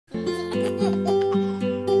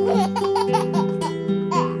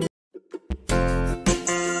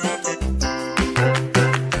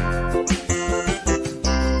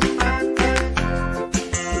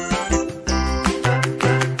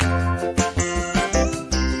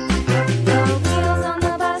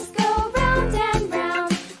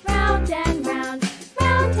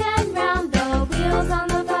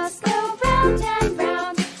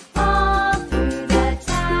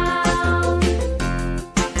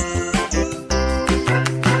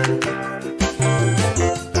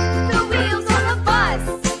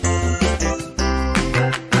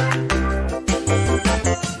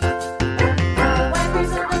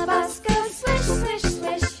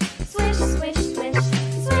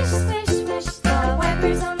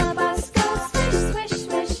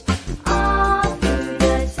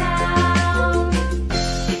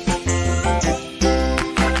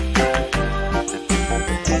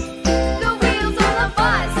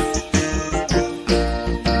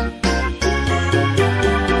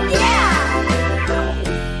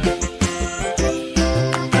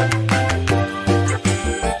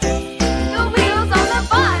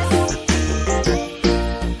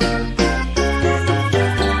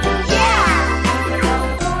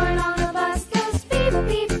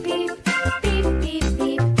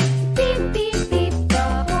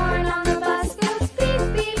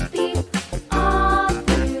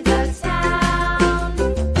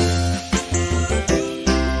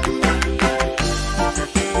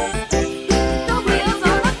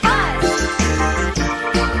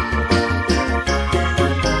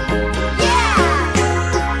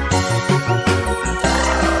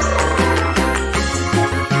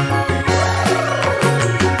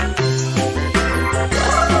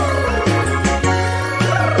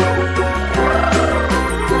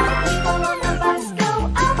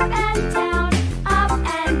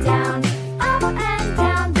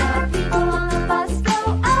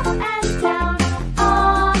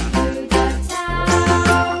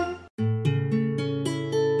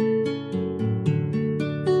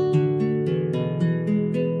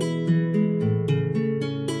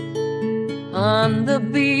On the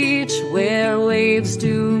beach where waves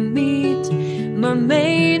do meet,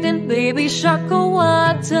 mermaid and baby shark, oh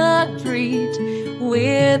what a treat.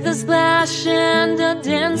 With a splash and a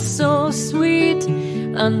dance so sweet,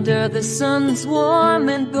 under the sun's warm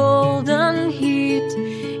and golden heat.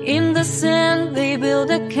 In the sand they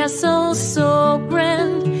build a castle so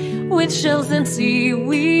grand, with shells and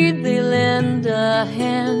seaweed they lend a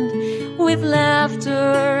hand. With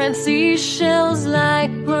laughter and seashells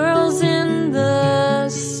like pearls in the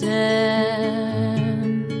sand.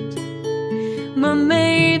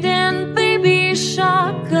 Mermaid and baby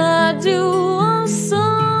shark, a duo so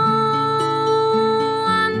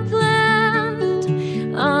unplanned.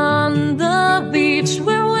 On the beach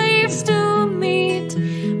where waves do meet,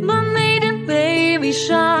 mermaid and baby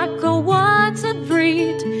shark, oh what a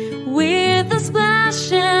treat. With a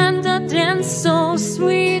splash and a dance so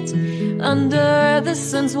sweet, under the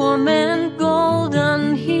sun's warm and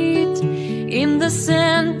golden heat. In the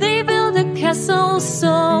sand they build a castle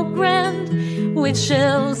so grand, with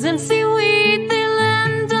shells and seaweed they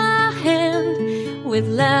lend a hand. With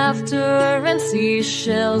laughter and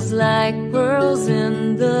seashells like pearls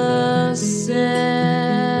in the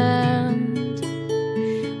sand.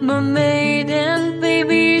 Mermaid and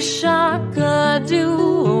baby shark, a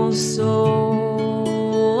duo so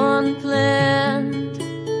unplanned.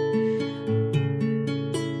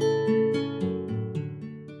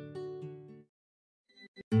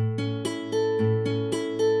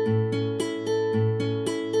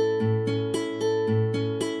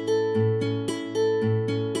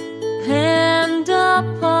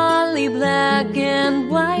 Black and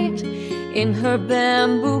white, in her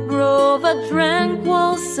bamboo grove a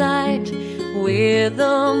tranquil sight. With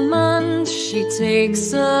a munch she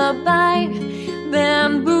takes a bite,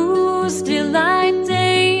 bamboo's delight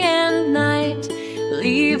day and night.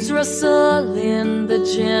 Leaves rustle in the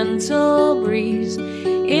gentle breeze,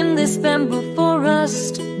 in this bamboo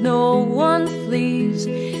forest no one flees.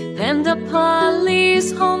 Panda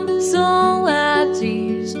Polly's home so at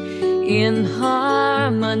ease, in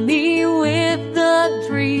harmony with the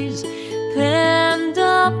trees.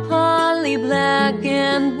 Panda Polly, black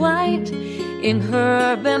and white, in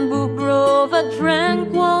her bamboo grove a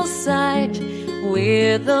tranquil sight.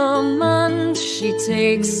 With a munch she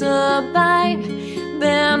takes a bite,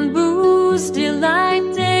 bamboo's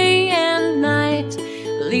delight day and night.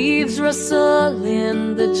 Leaves rustle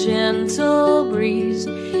in the gentle breeze,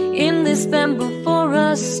 in this bamboo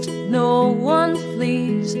forest no one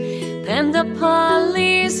flees. Panda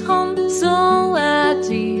Polly's home so at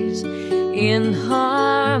ease, in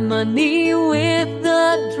harmony with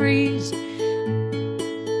the trees.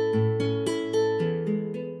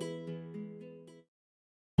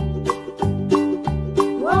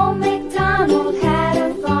 Old MacDonald had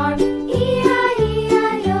a farm,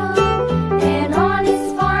 E-I-E-I-O. And on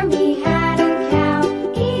his farm he had a cow,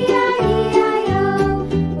 E-I-E-I-O.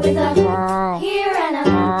 With a here and a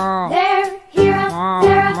there, here a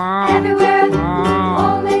there a everywhere.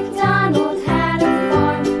 Old MacDonald had a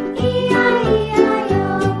farm, E-I-E-I-O.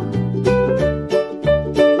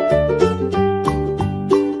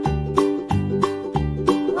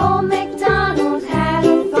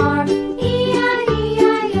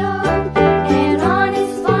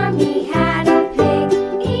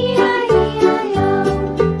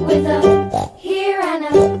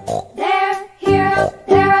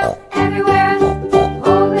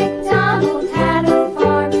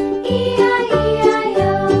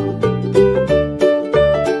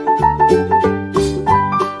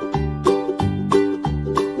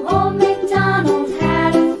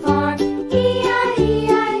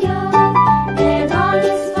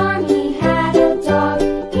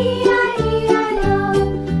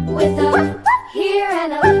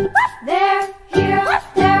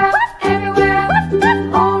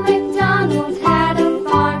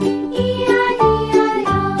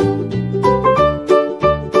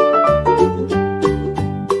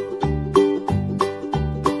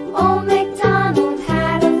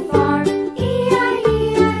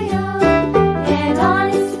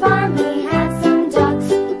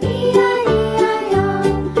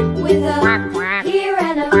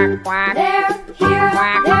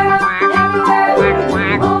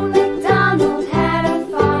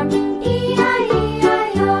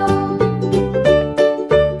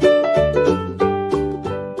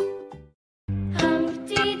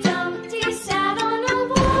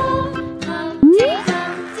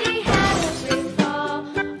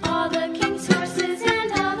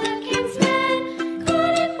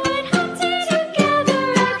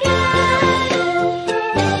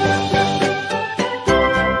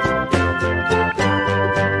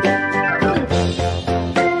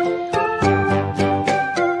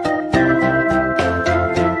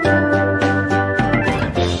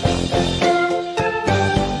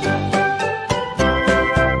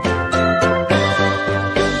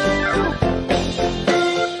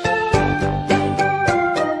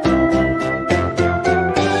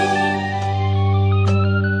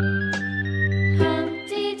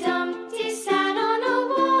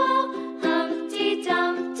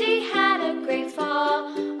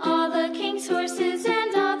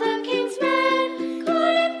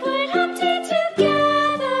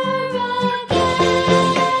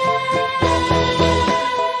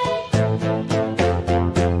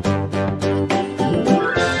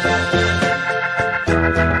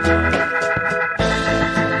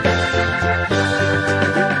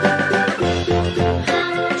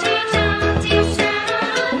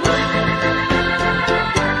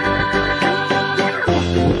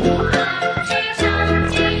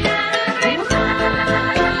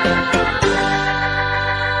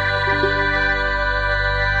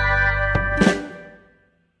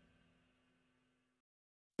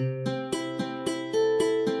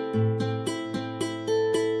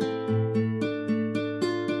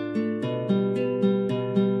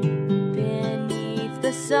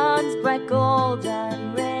 sun's bright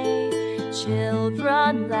golden ray.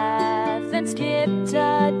 Children laugh and skip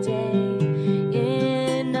a day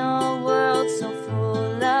in a world so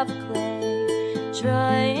full of clay. Joy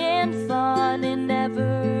and fun in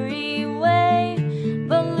every way.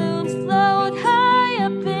 Balloons float high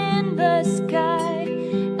up in the sky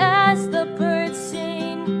as the birds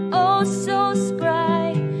sing, oh so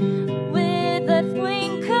spry. With a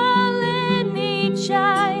twinkle in each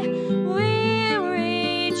eye, we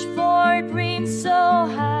reach for dreams so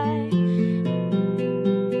high.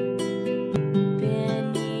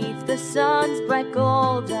 Beneath the sun's bright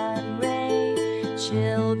golden ray,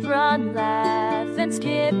 children laugh and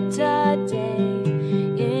skip a day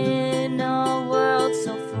in a world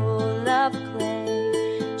so full of clay.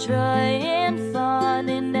 Joy and fun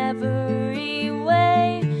in every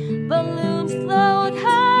way. Balloons float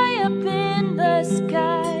high up in the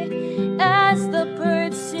sky as the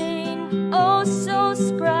birds sing, oh so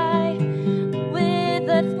spry. With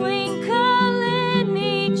a twinkle in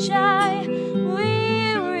each eye,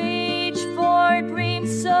 we reach for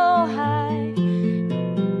dreams so high.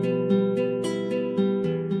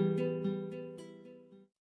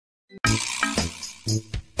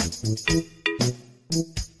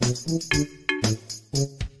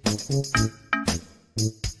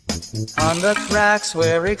 On the tracks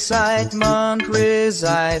where excitement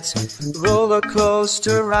resides, roller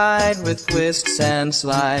coaster ride with twists and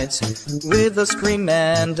slides. With a scream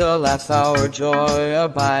and a laugh our joy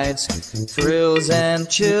abides. Thrills and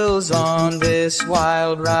chills on this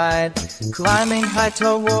wild ride. Climbing high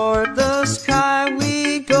toward the sky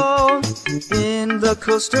we go, in the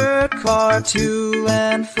coaster car to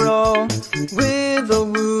and fro. With a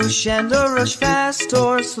whoosh and a rush, fast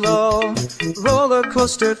or slow, roller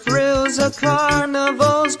coaster thrills, a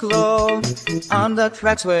carnival's glow. On the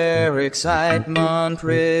tracks where excitement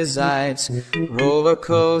resides, roller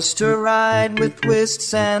coaster ride with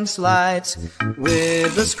twists and slides.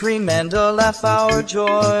 With a scream and a laugh our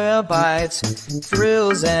joy abides.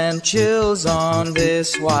 Thrills and chills on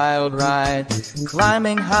this wild ride.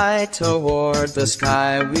 Climbing high toward the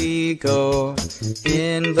sky we go,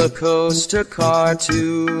 in the coaster car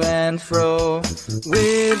to and fro.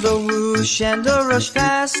 With a whoosh and a rush,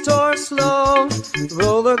 fast or slow,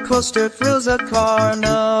 roller coaster thrills, a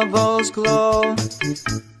carnival's glow.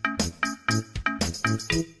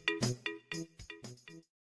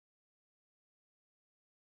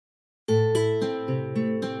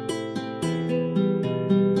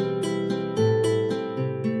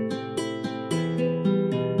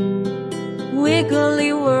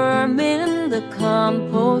 Wiggly worm in the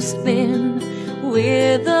compost bin.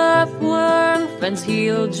 With earthworm friends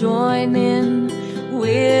he'll join in.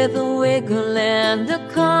 With a wiggle and a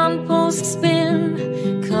compost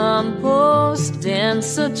spin, compost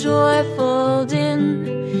dance a joyful din.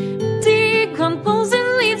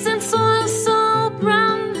 Decomposing leaves and soil so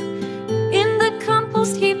brown, in the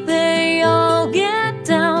compost heap they all get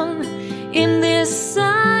down. In this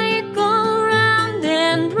cycle round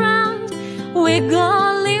and round,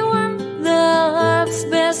 wiggly worm, the earth's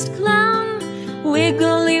best clown.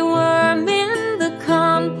 Wiggly worm in the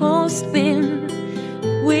compost bin.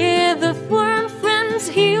 With earthworm friends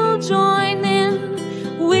he'll join in.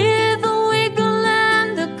 With a wiggle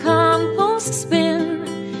and a compost spin,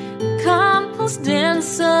 compost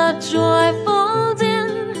dance a joyful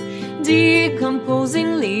din.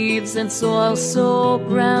 Decomposing leaves and soil so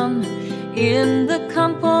brown, in the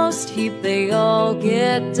compost heap they all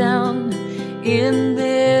get down. In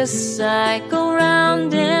this cycle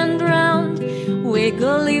round and round,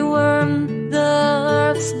 wiggly worm, the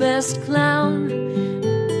earth's best clown.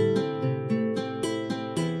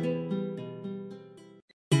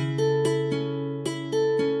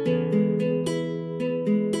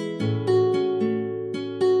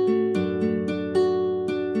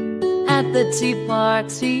 At the tea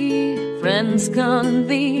party, friends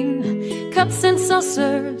convene. Cups and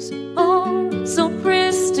saucers, oh so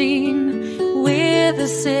pristine. With a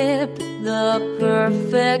sip, the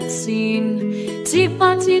perfect scene. Tea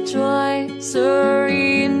party joy,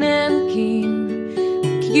 serene and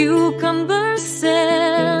keen. Cucumber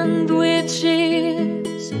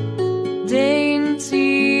sandwiches,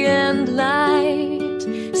 dainty and light.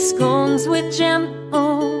 Scones with jam,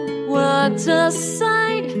 oh what a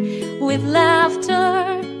sight. With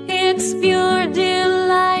laughter, it's pure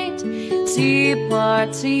delight. Tea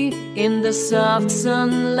party in the soft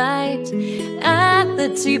sunlight. At the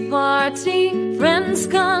tea party, friends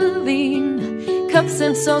convene. Cups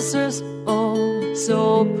and saucers, oh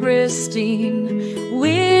so pristine.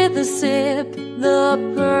 With a sip, the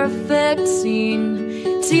perfect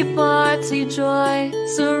scene. Tea party joy,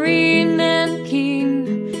 serene and keen.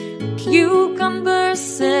 amber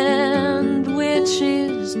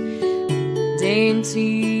sandwiches,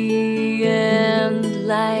 dainty and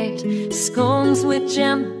light. Scones with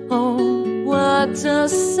jam, oh, what a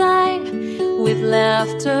sight. With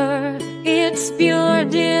laughter, it's pure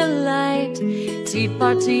delight. Tea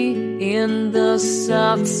party in the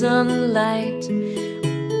soft sunlight.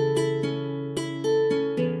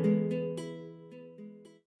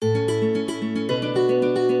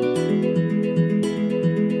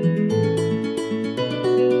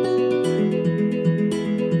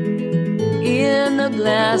 In a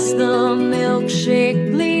glass the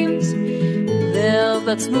milkshake gleams,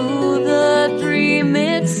 velvet smooth a dream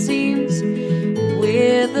it seems.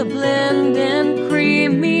 With a blend and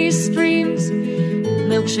creamy streams,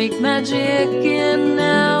 milkshake magic in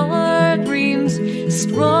our dreams.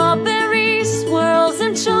 Strawberry swirls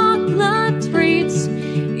and chocolate treats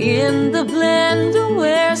in the blender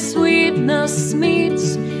where sweetness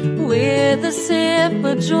meets. With a sip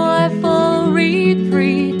a joyful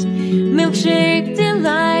retreat, milkshake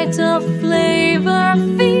delight of flavor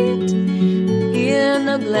feet. In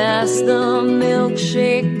a glass the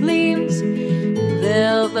milkshake gleams,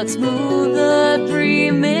 velvet smooth a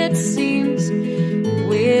dream it seems.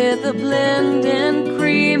 With a blend and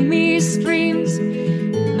creamy streams,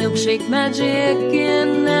 milkshake magic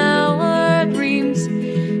in our dreams.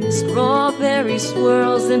 Strawberry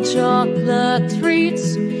swirls and chocolate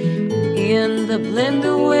treats in the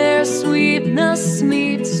blender where sweetness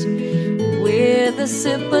meets. With a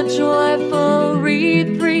sip a joyful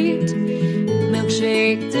retreat,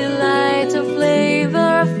 milkshake delight of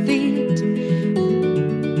flavor feet.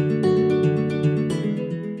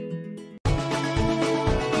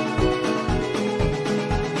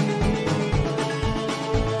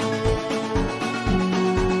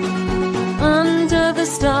 Under the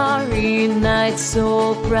starry night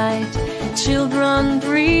so bright, children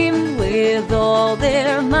dream with all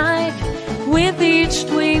their might. With each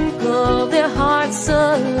twinkle their hearts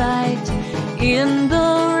alight. In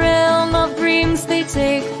the realm of dreams they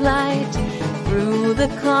take flight. Through the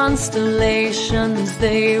constellations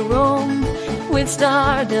they roam, with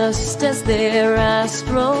stardust as their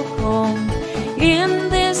astral home. In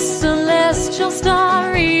this celestial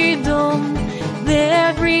starry dome,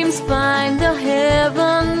 their dreams find a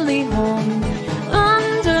heavenly home.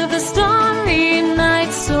 Under the starry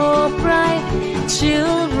night so bright,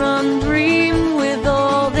 children dream with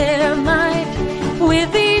all their might.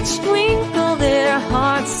 With each twinkle their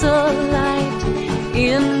hearts alight.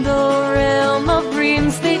 In the realm of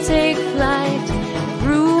dreams they take flight.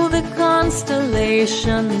 Through the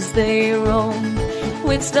constellations they roam,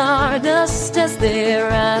 with stardust as their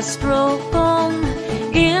astral home.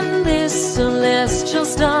 In this celestial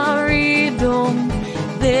starry dome,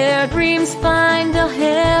 their dreams find a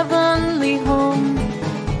heavenly home.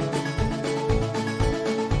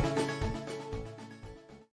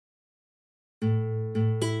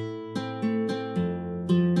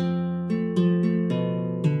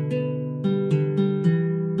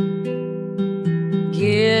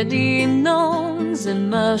 Giddy gnomes and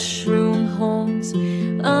mushroom homes,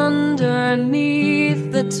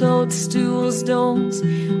 underneath the toadstool's domes.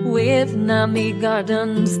 With nummy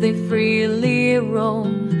gardens they freely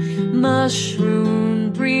roam.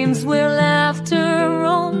 Mushroom dreams where laughter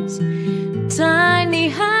roams. Tiny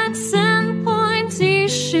hats and pointy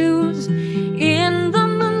shoes, in the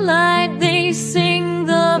moonlight they sing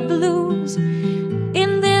the blues.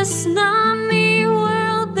 In this nummy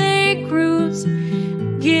world they cruise.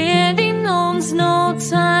 Giddy gnomes, no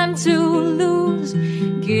time to lose.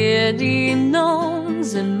 Giddy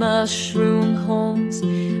gnomes and mushroom homes,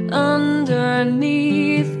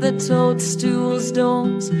 underneath the toadstool's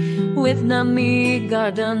domes. With nummy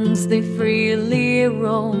gardens they freely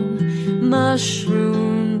roam.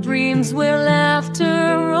 Mushroom dreams where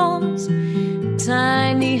laughter roams.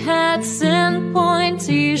 Tiny hats and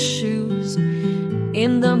pointy shoes,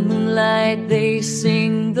 in the moonlight they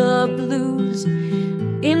sing the blues.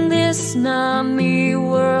 In this nummy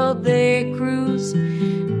world they cruise.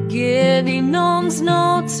 Giddy gnomes,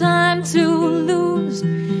 no time to lose.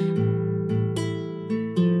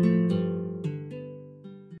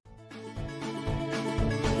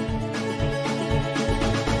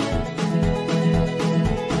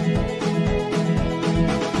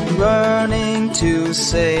 Learning to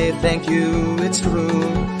say thank you, it's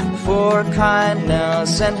true, for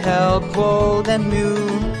kindness and help old and new.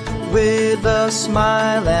 With a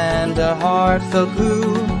smile and a heartfelt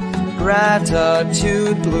glue,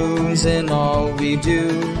 gratitude blooms in all we do.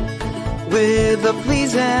 With a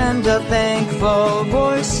please and a thankful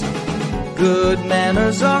voice, good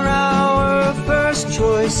manners are our first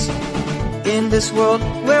choice. In this world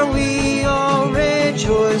where we all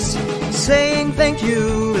rejoice, saying thank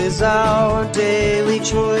you is our daily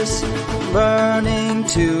choice. Learning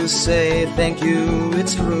to say thank you,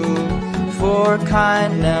 it's true, for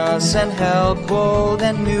kindness and help old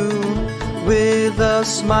and new. With a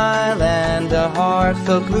smile and a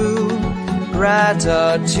heartfelt glue,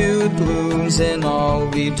 gratitude blooms in all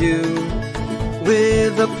we do.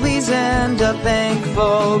 With a please and a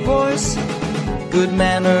thankful voice, good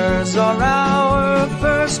manners are our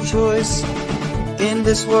first choice. In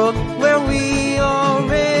this world where we all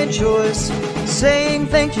rejoice, saying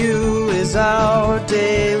thank you is our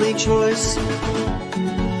daily choice.